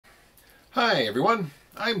Hi everyone,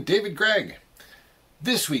 I'm David Gregg.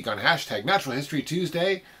 This week on Hashtag Natural History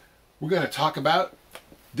Tuesday, we're going to talk about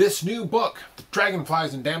this new book,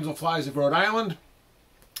 Dragonflies and Damselflies of Rhode Island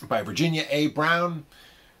by Virginia A. Brown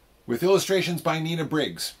with illustrations by Nina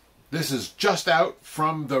Briggs. This is just out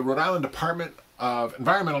from the Rhode Island Department of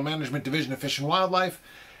Environmental Management Division of Fish and Wildlife,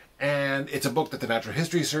 and it's a book that the Natural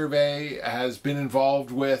History Survey has been involved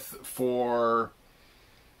with for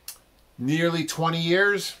nearly 20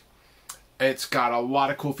 years. It's got a lot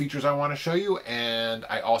of cool features I want to show you, and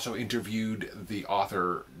I also interviewed the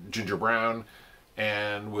author, Ginger Brown,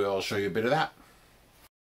 and we'll show you a bit of that.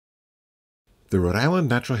 The Rhode Island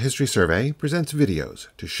Natural History Survey presents videos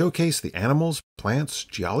to showcase the animals, plants,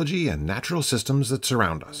 geology, and natural systems that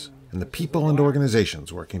surround us, and the people and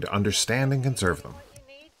organizations working to understand and conserve them.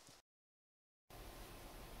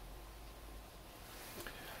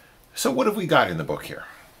 So what have we got in the book here?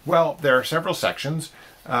 Well, there are several sections.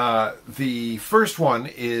 The first one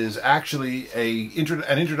is actually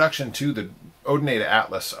an introduction to the Odenata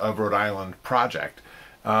Atlas of Rhode Island project.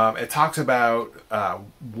 It talks about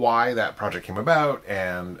why that project came about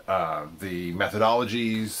and the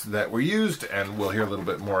methodologies that were used, and we'll hear a little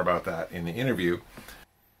bit more about that in the interview.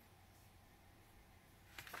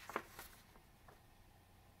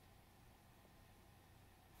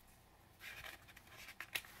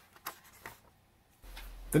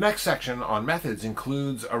 The next section on methods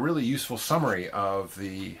includes a really useful summary of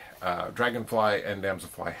the dragonfly and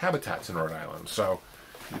damselfly habitats in Rhode Island. So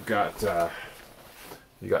you've got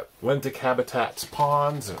lentic habitats,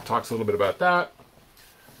 ponds, and it talks a little bit about that.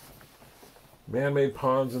 Man-made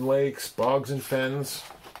ponds and lakes, bogs and fens,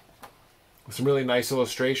 with some really nice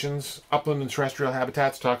illustrations. Upland and terrestrial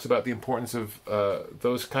habitats talks about the importance of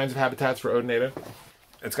those kinds of habitats for Odenata.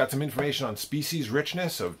 It's got some information on species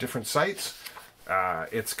richness of different sites.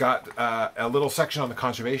 It's got a little section on the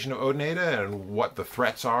conservation of Odenata and what the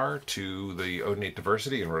threats are to the Odenate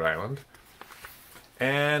diversity in Rhode Island.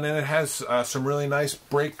 And then it has some really nice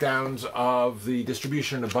breakdowns of the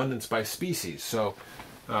distribution and abundance by species. So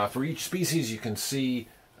for each species you can see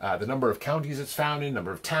the number of counties it's found in,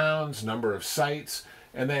 number of towns, number of sites,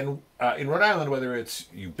 and then in Rhode Island whether it's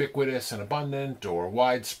ubiquitous and abundant or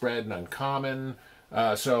widespread and uncommon.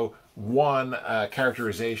 So one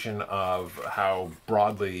characterization of how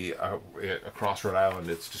broadly across Rhode Island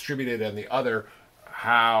it's distributed, and the other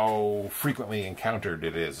how frequently encountered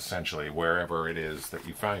it is, essentially, wherever it is that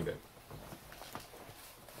you find it.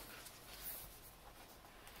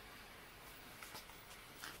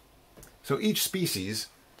 So each species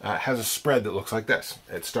has a spread that looks like this.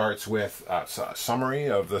 It starts with a summary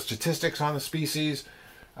of the statistics on the species,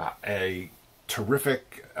 a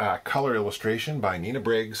terrific color illustration by Nina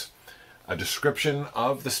Briggs, a description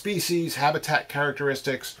of the species, habitat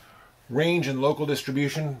characteristics, range and local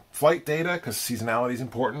distribution, flight data, because seasonality is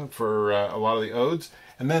important for a lot of the odes,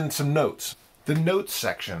 and then some notes. The notes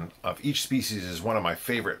section of each species is one of my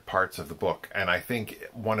favorite parts of the book, and I think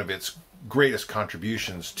one of its greatest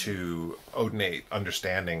contributions to Odenate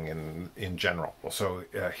understanding in general. So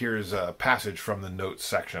here's a passage from the notes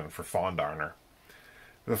section for fawn darner.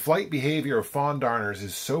 The flight behavior of fawn darners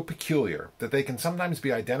is so peculiar that they can sometimes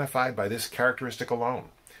be identified by this characteristic alone.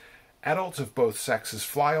 Adults of both sexes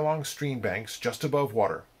fly along stream banks just above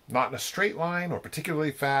water, not in a straight line or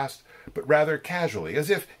particularly fast, but rather casually,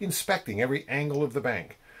 as if inspecting every angle of the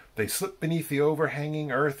bank. They slip beneath the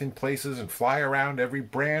overhanging earth in places and fly around every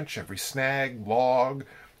branch, every snag, log,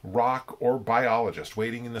 rock, or biologist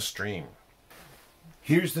waiting in the stream.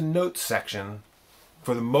 Here's the notes section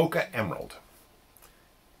for the mocha emerald.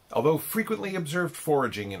 Although frequently observed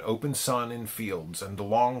foraging in open sun in fields and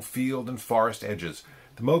along field and forest edges,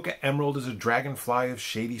 the mocha emerald is a dragonfly of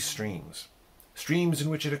shady streams. Streams in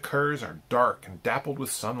which it occurs are dark and dappled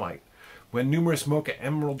with sunlight. When numerous mocha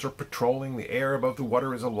emeralds are patrolling, the air above the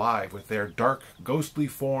water is alive with their dark, ghostly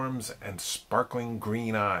forms and sparkling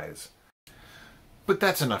green eyes. But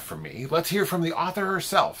that's enough for me. Let's hear from the author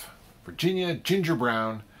herself, Virginia Ginger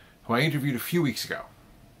Brown, who I interviewed a few weeks ago.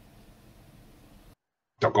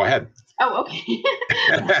 Don't go ahead. Oh, okay.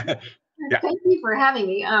 Yeah. Thank you for having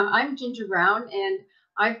me. I'm Ginger Brown, and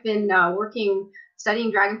I've been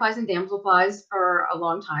studying dragonflies and damselflies for a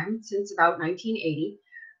long time, since about 1980.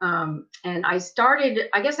 And I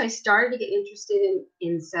guess I started to get interested in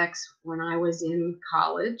insects when I was in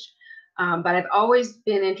college, but I've always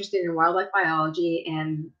been interested in wildlife biology.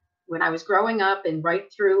 And when I was growing up and right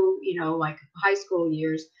through, like high school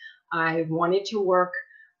years, I wanted to work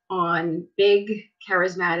on big,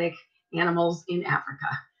 charismatic animals in Africa,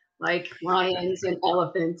 like lions and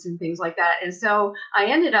elephants and things like that. And so I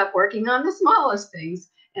ended up working on the smallest things.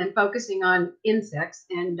 and focusing on insects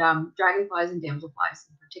and dragonflies and damselflies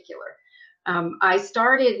in particular. I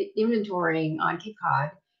started inventorying on Cape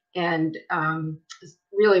Cod and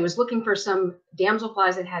really was looking for some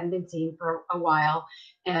damselflies that hadn't been seen for a while,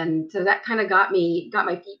 and so that kind of got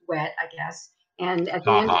my feet wet, I guess. And at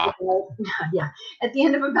the end of about, yeah, at the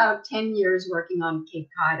end of about 10 years working on Cape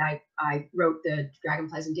Cod, I wrote the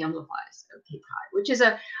Dragonflies and Damselflies of Cape Cod, which is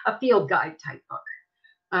a field guide type book.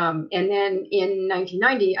 And then in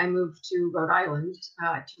 1990, I moved to Rhode Island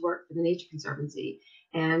to work for the Nature Conservancy,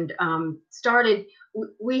 and started.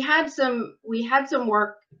 We had some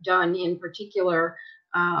work done in particular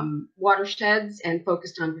watersheds and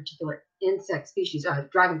focused on particular insect species,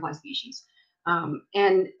 dragonfly species,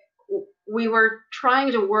 and we were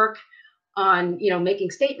trying to work on making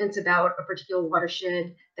statements about a particular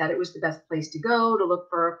watershed, that it was the best place to go to look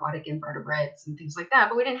for aquatic invertebrates and things like that.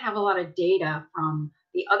 But we didn't have a lot of data from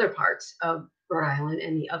the other parts of Rhode Island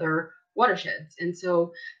and the other watersheds. And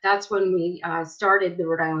so that's when we started the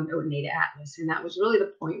Rhode Island Odonata Atlas. And that was really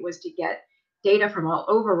the point, was to get data from all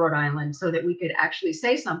over Rhode Island so that we could actually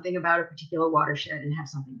say something about a particular watershed and have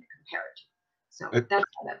something to compare it to. So that's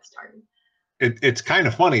how that started. It's kind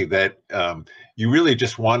of funny that you really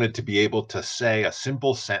just wanted to be able to say a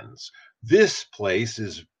simple sentence. This place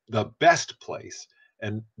is the best place.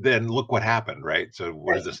 And then look what happened, right? So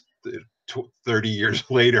what is this, 30 years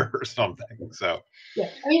later or something? So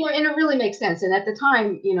yeah, I mean, and it really makes sense. And at the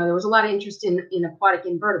time, there was a lot of interest in aquatic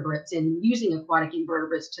invertebrates and using aquatic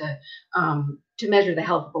invertebrates to measure the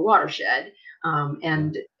health of a watershed.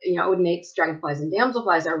 And odonates, dragonflies, and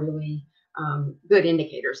damselflies are really good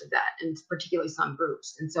indicators of that, and particularly some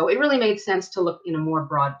groups. And so it really made sense to look in a more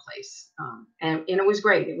broad place. And it was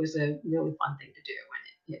great. It was a really fun thing to do.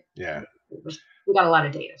 And we got a lot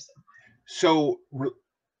of data. So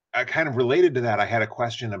kind of related to that, I had a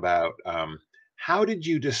question about how did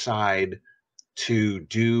you decide to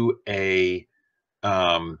do an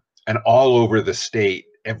all over the state,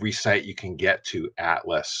 every site you can get to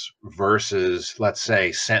atlas versus, let's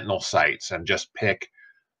say, sentinel sites, and just pick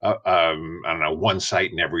I don't know, one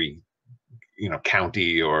site in every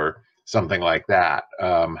county or something like that?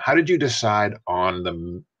 How did you decide on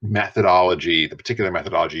the methodology, the particular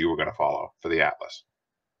methodology you were going to follow for the atlas?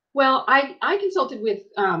 Well, I consulted with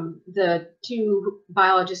the two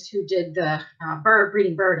biologists who did the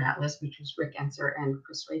breeding bird atlas, which was Rick Enser and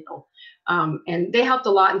Chris Rathel, and they helped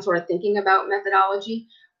a lot in sort of thinking about methodology.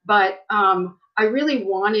 But I really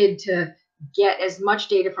wanted to get as much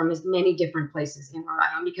data from as many different places in Rhode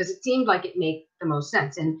Island, because it seemed like it made the most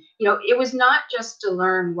sense. And it was not just to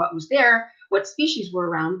learn what was there, what species were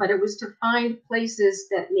around, but it was to find places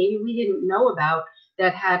that maybe we didn't know about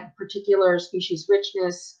that had particular species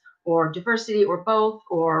richness or diversity or both,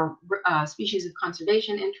 or species of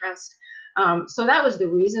conservation interest. So that was the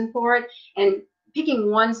reason for it. And picking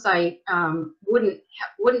one site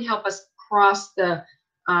wouldn't help us cross the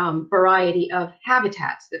variety of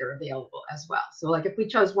habitats that are available as well. So like if we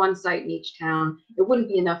chose one site in each town, it wouldn't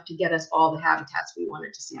be enough to get us all the habitats we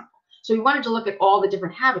wanted to sample. So we wanted to look at all the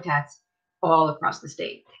different habitats all across the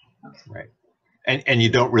state. Okay. Right. And you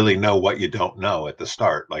don't really know what you don't know at the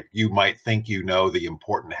start. Like you might think you know the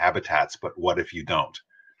important habitats, but what if you don't?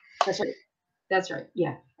 That's right. That's right.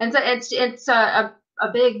 Yeah. And so it's a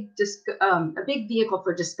big vehicle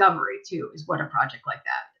for discovery too, is what a project like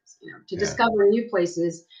that is. To discover new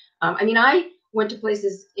places. I mean, I went to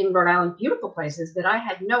places in Rhode Island, beautiful places that I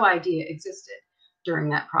had no idea existed during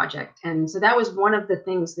that project. And so that was one of the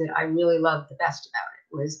things that I really loved the best about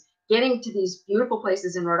it, was getting to these beautiful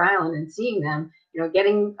places in Rhode Island and seeing them,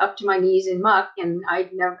 getting up to my knees in muck, and I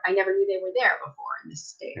never knew they were there before in this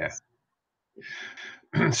state.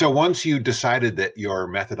 Yeah. So once you decided that your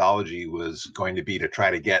methodology was going to be to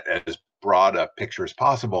try to get as broad a picture as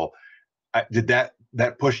possible, did that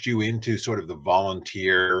pushed you into sort of the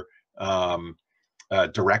volunteer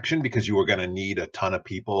direction, because you were going to need a ton of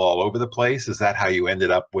people all over the place? Is that how you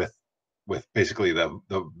ended up with basically the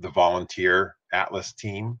volunteer atlas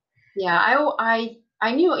team? Yeah,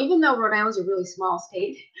 I knew, even though Rhode Island's a really small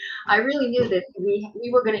state, I really knew that we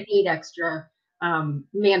were going to need extra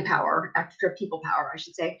manpower, extra people power, I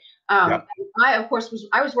should say. Yep. I, of course,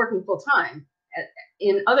 was working full time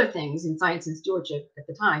in other things in science and stewardship at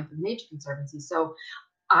the time for the Nature Conservancy. So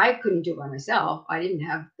I couldn't do it by myself. I didn't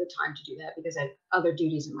have the time to do that because I had other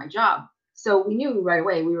duties in my job. So we knew right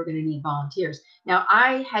away we were going to need volunteers. Now,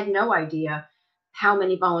 I had no idea how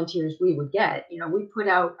many volunteers we would get. We put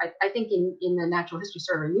out, I think in the Natural History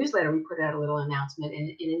Survey newsletter, we put out a little announcement, and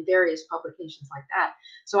in various publications like that.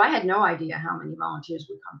 So I had no idea how many volunteers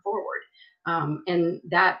would come forward. And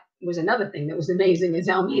that was another thing that was amazing, is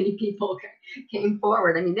how many people came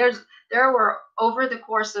forward. I mean, there were, over the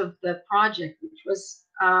course of the project, which was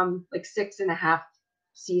like 6.5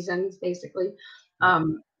 seasons, basically,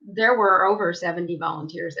 there were over 70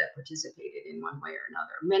 volunteers that participated in one way or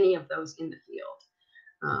another, many of those in the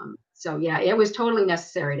field. So yeah, it was totally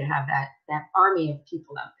necessary to have that army of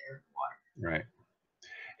people out there in the water. Right.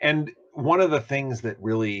 And one of the things that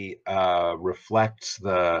really reflects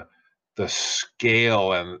the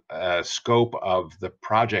scale and scope of the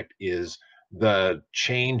project is the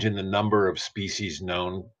change in the number of species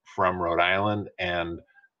known from Rhode Island, and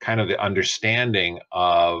kind of the understanding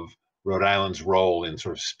of Rhode Island's role in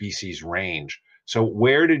sort of species range. So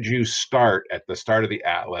where did you start at the start of the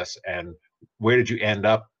atlas, and where did you end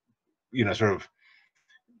up, sort of,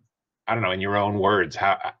 I don't know, in your own words,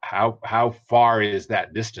 how far is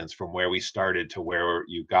that distance from where we started to where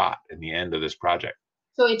you got in the end of this project?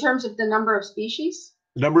 So in terms of the number of species?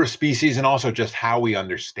 Number of species, and also just how we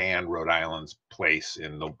understand Rhode Island's place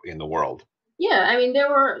in the world. Yeah, I mean, there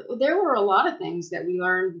were a lot of things that we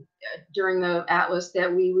learned during the atlas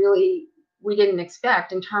that we didn't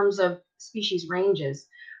expect in terms of species ranges.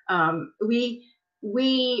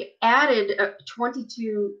 We added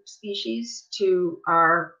 22 species to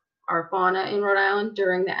our fauna in Rhode Island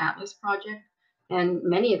during the atlas project, and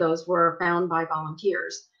many of those were found by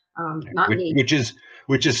volunteers, not me.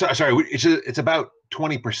 Which is sorry, it's about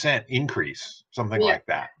 20% increase, something like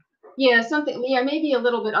that. Yeah, something. Yeah, maybe a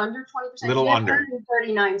little bit under 20%. Little under.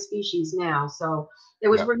 139 species now, so it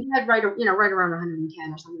was we had right around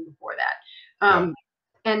 110 or something before that.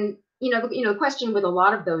 And the question with a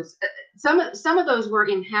lot of those, some of those were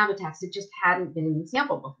in habitats that just hadn't been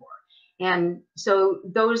sampled before, and so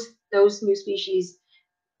those new species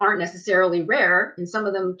aren't necessarily rare, and some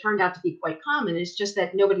of them turned out to be quite common. It's just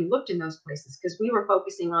that nobody looked in those places because we were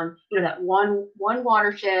focusing on that one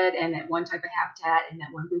watershed and that one type of habitat and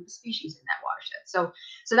that one group of species in that watershed.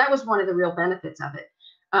 So that was one of the real benefits of it.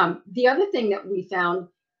 The other thing that we found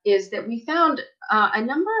is that we found a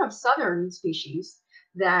number of southern species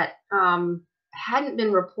that hadn't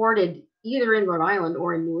been reported either in Rhode Island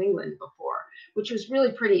or in New England before, which was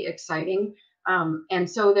really pretty exciting. And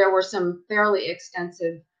so there were some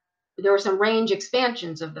range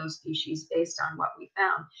expansions of those species based on what we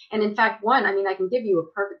found. And in fact, I can give you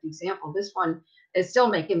a perfect example. This one is still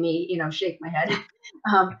making me, shake my head.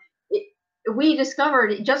 We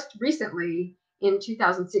discovered just recently in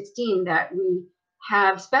 2016 that we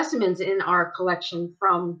have specimens in our collection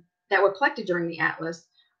that were collected during the atlas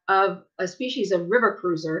of a species of river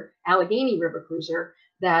cruiser, Allegheny river cruiser,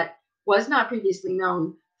 that was not previously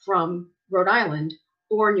known from Rhode Island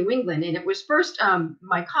or New England. And it was first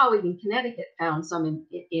my colleague in Connecticut found some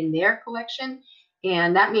in their collection,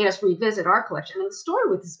 and that made us revisit our collection. And the story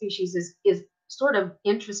with the species is sort of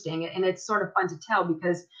interesting, and it's sort of fun to tell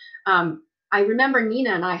because I remember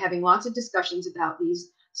Nina and I having lots of discussions about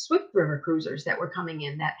these swift river cruisers that were coming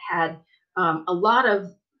in that had a lot of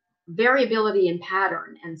variability in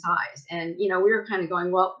pattern and size. And we were kind of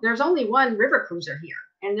going, well, there's only one river cruiser here,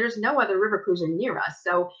 and there's no other river cruiser near us.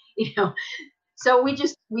 So so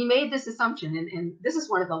we made this assumption, and this is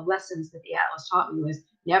one of the lessons that the atlas taught me, was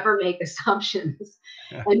never make assumptions.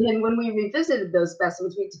 Yeah. And then when we revisited those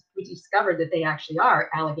specimens, we discovered that they actually are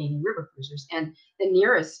Allegheny river cruisers, and the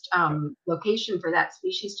nearest location for that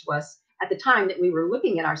species to us at the time that we were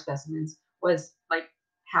looking at our specimens was like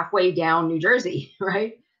halfway down New Jersey,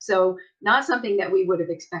 right? So not something that we would have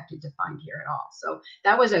expected to find here at all. So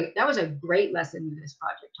that was a great lesson that this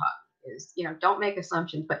project taught me, is don't make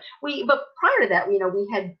assumptions. But prior to that, we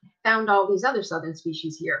had found all these other southern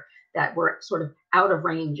species here that were sort of out of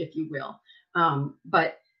range, if you will.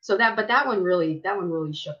 But that one really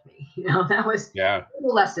shook me. That was a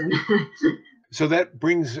lesson. So that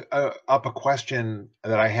brings up a question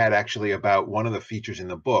that I had actually about one of the features in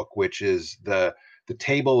the book, which is the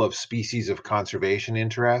table of species of conservation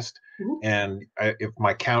interest. Mm-hmm. And if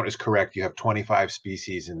my count is correct, you have 25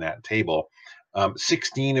 species in that table,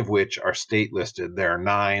 16 of which are state listed. There are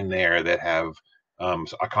 9 there that have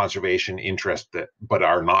a conservation interest but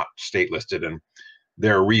are not state listed. And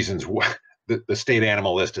there are reasons why the state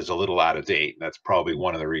animal list is a little out of date. That's probably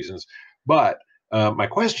one of the reasons. But my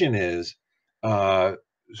question is, so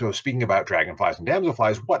speaking about dragonflies and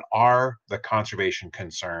damselflies, what are the conservation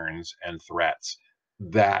concerns and threats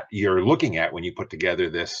that you're looking at when you put together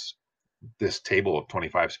this table of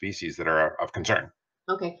 25 species that are of concern?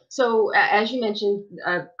 Okay, so as you mentioned,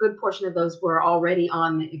 a good portion of those were already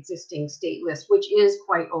on the existing state list, which is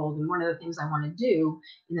quite old. And one of the things I want to do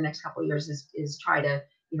in the next couple of years is try to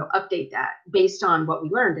update that based on what we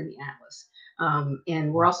learned in the atlas.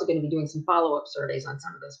 And we're also going to be doing some follow-up surveys on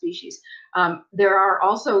some of those species. There are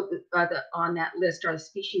also on that list are the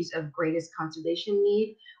species of greatest conservation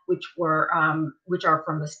need, which are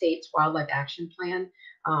from the state's Wildlife Action Plan.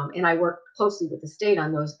 And I work closely with the state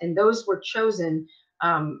on those, and those were chosen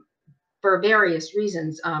for various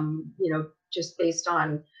reasons, just based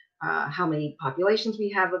on how many populations we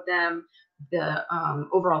have of them, the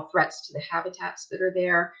overall threats to the habitats that are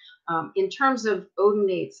there. In terms of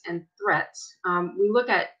odonates and threats, we look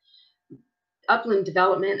at upland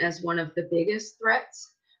development as one of the biggest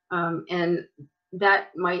threats, and that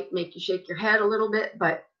might make you shake your head a little bit,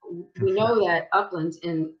 but we know that uplands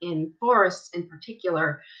in forests in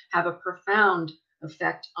particular have a profound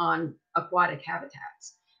effect on aquatic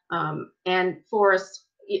habitats. And forests,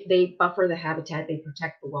 they buffer the habitat, they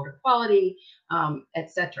protect the water quality,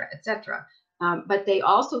 et cetera, et cetera. But they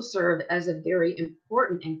also serve as a very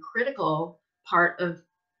important and critical part of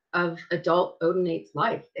adult odonate's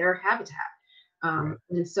life, their habitat.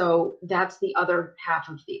 And so that's the other half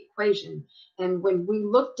of the equation. And when we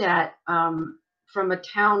looked at, from a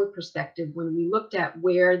town perspective, when we looked at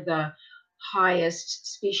where the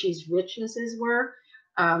highest species richnesses were,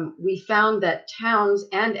 we found that towns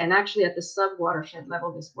and actually at the sub-watershed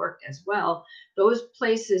level, this worked as well, those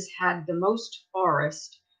places had the most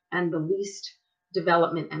forest and the least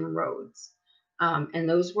development and roads. And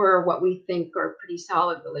those were what we think are pretty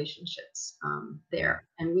solid relationships there.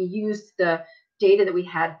 And we used the data that we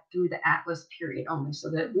had through the Atlas period only. So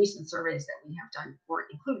the recent surveys that we have done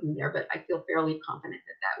weren't included in there, but I feel fairly confident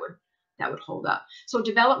that that would hold up. So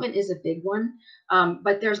development is a big one,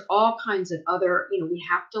 but there's all kinds of other, we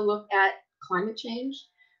have to look at climate change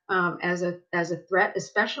as a threat,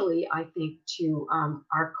 especially I think to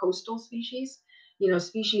our coastal species.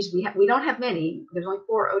 Species we don't have many. There's only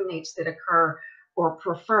 4 odonates that occur or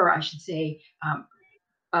prefer, I should say,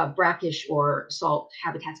 brackish or salt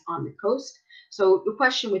habitats on the coast. So the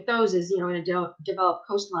question with those is, in a developed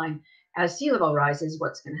coastline, as sea level rises,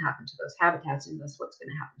 what's going to happen to those habitats, and thus what's going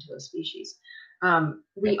to happen to those species.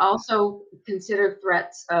 We also consider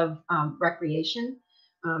threats of recreation,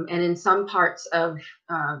 and in some parts of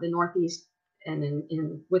the Northeast,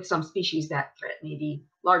 and with some species, that threat may be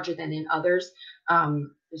larger than in others.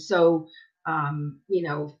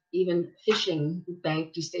 Even fishing,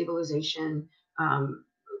 bank destabilization,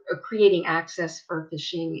 creating access for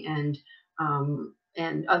fishing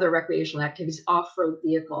and other recreational activities, off-road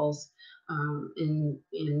vehicles in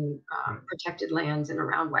protected lands and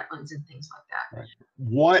around wetlands and things like that. Right.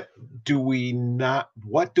 What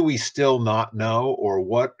do we still not know, or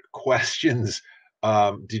what questions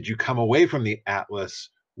did you come away from the Atlas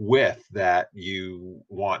with that you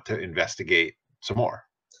want to investigate some more?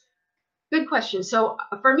 Good question. So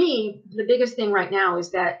for me, the biggest thing right now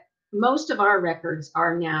is that most of our records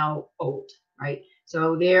are now old, right?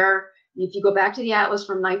 So if you go back to the Atlas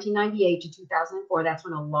from 1998 to 2004, that's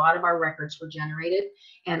when a lot of our records were generated.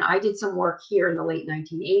 And I did some work here in the late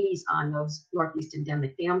 1980s on those Northeast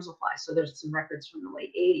endemic damselflies. So there's some records from the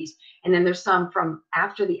late 80s. And then there's some from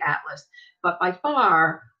after the Atlas. But by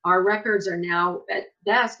far, our records are now at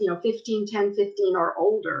best, 10, 15 or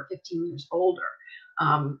older, 15 years older.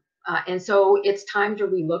 And so it's time to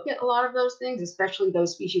relook at a lot of those things, especially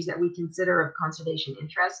those species that we consider of conservation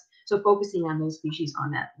interest. So focusing on those species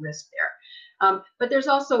on that list there. But there's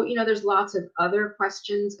also, there's lots of other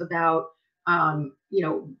questions about,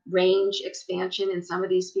 range expansion in some of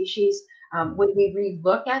these species. When we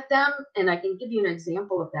relook at them, and I can give you an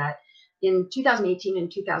example of that, in 2018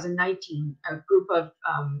 and 2019, a group of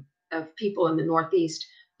people in the Northeast,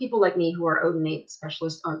 people like me who are odonate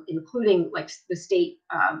specialists, including like the state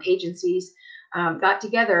agencies, got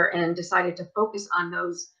together and decided to focus on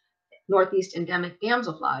those Northeast endemic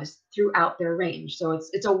damselflies throughout their range. So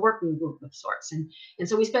it's a working group of sorts. And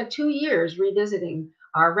so we spent 2 years revisiting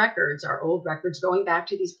our records, our old records, going back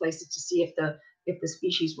to these places to see if the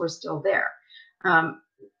species were still there.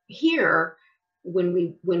 Here, when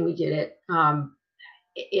we did it,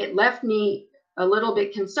 it left me a little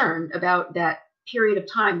bit concerned about that period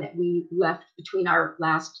of time that we left between our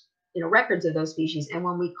last records of those species and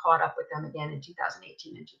when we caught up with them again in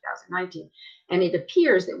 2018 and 2019. And it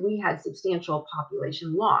appears that we had substantial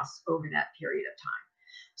population loss over that period of time.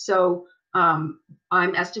 So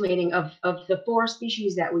I'm estimating of the 4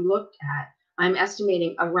 species that we looked at, I'm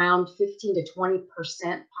estimating around 15 to 20%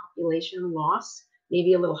 population loss,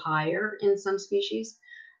 maybe a little higher in some species.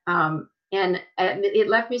 And it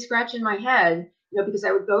left me scratching my head, because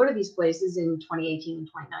I would go to these places in 2018 and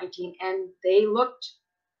 2019, and they looked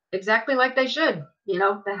exactly like they should.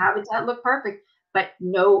 The habitat looked perfect, but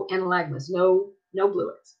no analagmas, no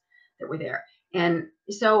bluets that were there. And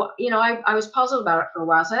so, I was puzzled about it for a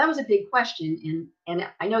while. So that was a big question. And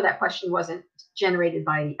I know that question wasn't generated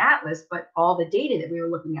by the atlas, but all the data that we were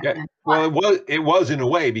looking at Yeah. then Well, was. it was in a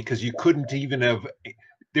way, because you couldn't even have,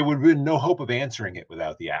 there would have been no hope of answering it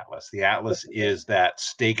without the atlas. The atlas is that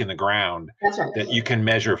stake in the ground That's right. that you can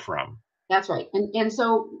measure from. That's right. And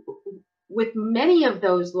so with many of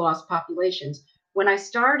those lost populations, when I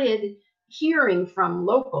started hearing from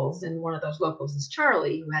locals, and one of those locals is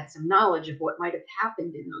Charlie, who had some knowledge of what might have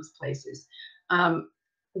happened in those places,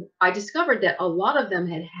 I discovered that a lot of them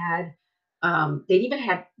they'd even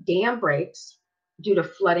had dam breaks due to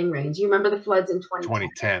flooding rains. You remember the floods in 2010?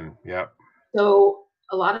 2010, yeah. So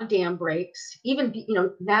a lot of dam breaks, even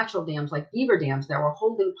natural dams like beaver dams that were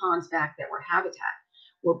holding ponds back that were habitat,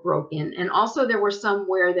 were broken. And also there were some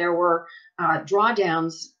where there were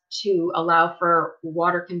drawdowns to allow for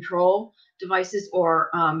water control devices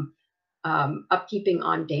or upkeeping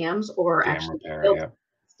on dams, or Dam actually repair, built yeah.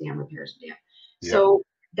 dam repairs. Dam. Yep. So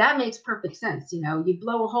that makes perfect sense. You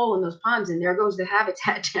blow a hole in those ponds and there goes the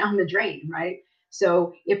habitat down the drain, right?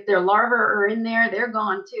 So if their larvae are in there, they're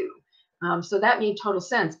gone too. So that made total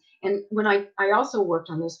sense. And when I also worked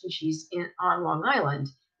on those species on Long Island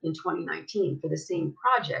in 2019 for the same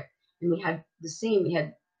project, and we had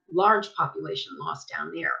large population loss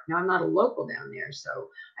down there. Now I'm not a local down there, so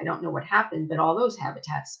I don't know what happened, but all those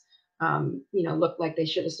habitats, look like they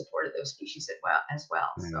should have supported those species as well.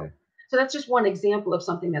 Mm-hmm. So that's just one example of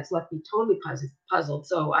something that's left me totally puzzled.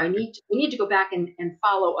 So we need to go back and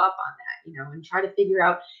follow up on that, and try to figure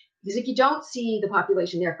out, because if you don't see the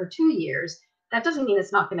population there for 2 years, that doesn't mean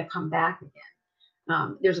it's not going to come back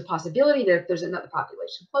again. There's a possibility that if there's another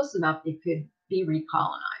population close enough, it could be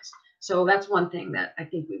recolonized. So that's one thing that I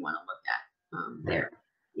think we want to look at there. Right.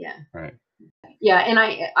 Yeah. Right. Yeah, and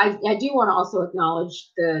I do want to also acknowledge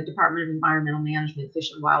the Department of Environmental Management,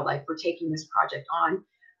 Fish and Wildlife for taking this project on,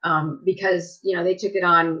 because they took it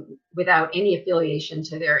on without any affiliation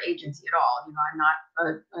to their agency at all. I'm not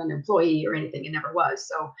an employee or anything; it never was.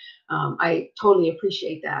 So I totally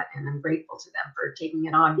appreciate that, and I'm grateful to them for taking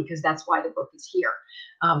it on, because that's why the book is here.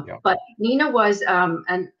 Yeah. But Nina was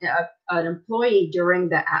an employee during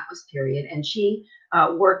the Atlas period, and she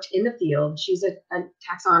worked in the field. She's a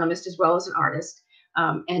taxonomist as well as an artist,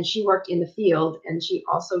 and she worked in the field, and she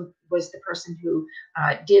also was the person who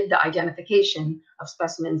did the identification of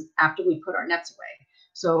specimens after we put our nets away.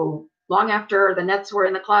 So long after the nets were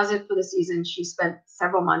in the closet for the season, she spent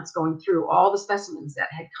several months going through all the specimens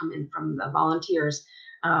that had come in from the volunteers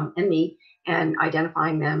and me, and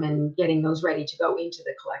identifying them and getting those ready to go into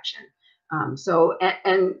the collection.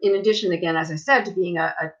 And in addition, again, as I said, to being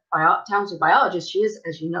a talented biologist, she is,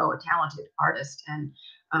 as you know, a talented artist. And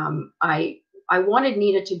I wanted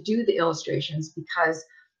Nina to do the illustrations because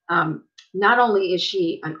not only is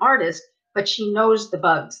she an artist, but she knows the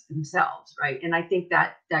bugs themselves, right? And I think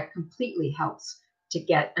that completely helps to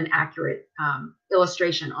get an accurate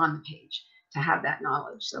illustration on the page, to have that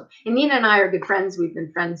knowledge. So, and Nina and I are good friends. We've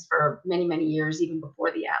been friends for many, many years, even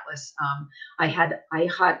before the Atlas. I had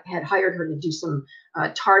hired her to do some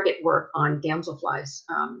target work on damselflies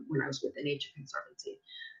when I was with the Nature Conservancy.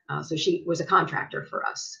 So she was a contractor for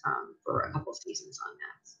us for a couple seasons on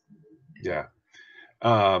that.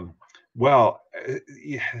 Yeah. Well,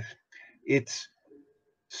 it's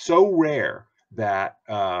so rare that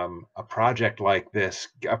a project like this,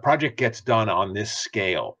 a project gets done on this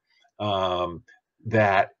scale,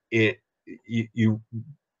 that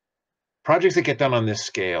projects that get done on this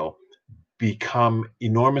scale become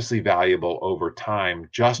enormously valuable over time,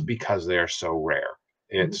 just because they're so rare.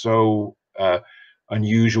 It's so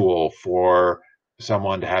unusual for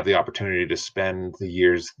someone to have the opportunity to spend the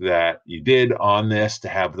years that you did on this, to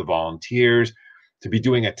have the volunteers, to be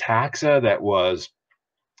doing a taxa that was,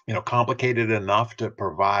 complicated enough to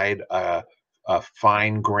provide a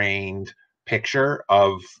fine-grained picture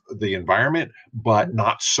of the environment, but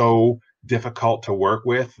not so difficult to work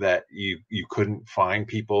with that you couldn't find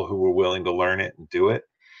people who were willing to learn it and do it.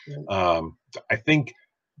 I think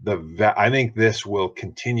this will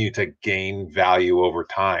continue to gain value over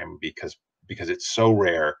time, because it's so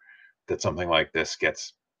rare that something like this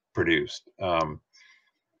gets produced.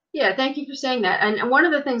 Yeah, thank you for saying that. And one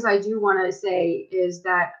of the things I do want to say is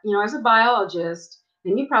that, as a biologist,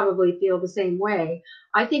 and you probably feel the same way,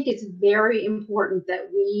 I think it's very important that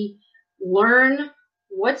we learn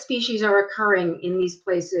what species are occurring in these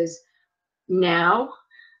places now,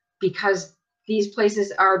 because these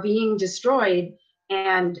places are being destroyed,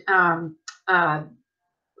 and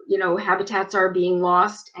habitats are being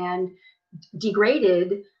lost and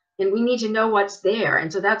degraded and we need to know what's there.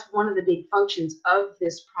 And so that's one of the big functions of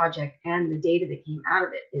this project and the data that came out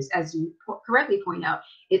of it is, as you correctly point out,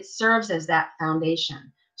 it serves as that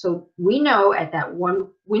foundation. So we know at that one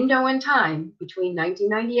window in time between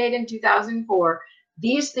 1998 and 2004,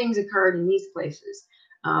 these things occurred in these places.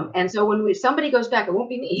 And so when somebody goes back, it won't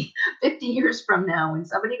be me, 50 years from now, when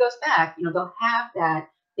somebody goes back, they'll have that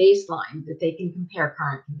baseline that they can compare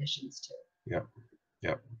current conditions to. Yep.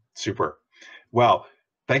 Yep. Super. Well,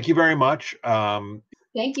 thank you very much.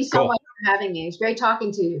 Thank you so much for having me. It's great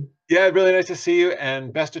talking to you. Yeah, really nice to see you,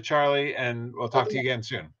 and best to Charlie, and we'll talk to you again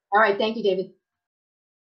soon. All right. Thank you, David.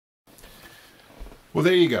 Well,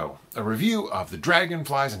 there you go. A review of the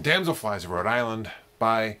Dragonflies and Damselflies of Rhode Island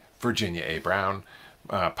by Virginia A. Brown,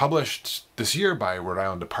 published this year by Rhode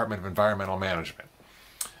Island Department of Environmental Management.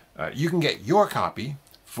 You can get your copy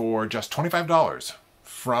for just $25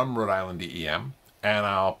 from Rhode Island DEM, and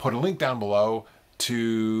I'll put a link down below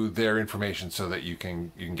to their information so that you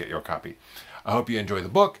can get your copy. I hope you enjoy the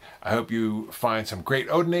book. I hope you find some great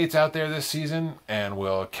odonates out there this season, and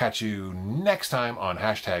we'll catch you next time on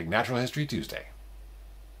 #Natural History Tuesday.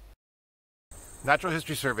 Natural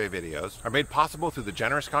History Survey videos are made possible through the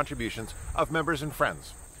generous contributions of members and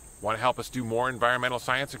friends. Want to help us do more environmental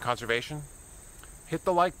science and conservation? Hit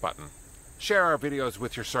the like button, share our videos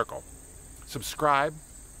with your circle, subscribe,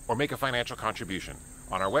 or make a financial contribution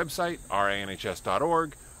on our website,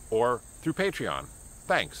 ranhs.org, or through Patreon.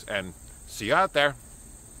 Thanks, and see you out there.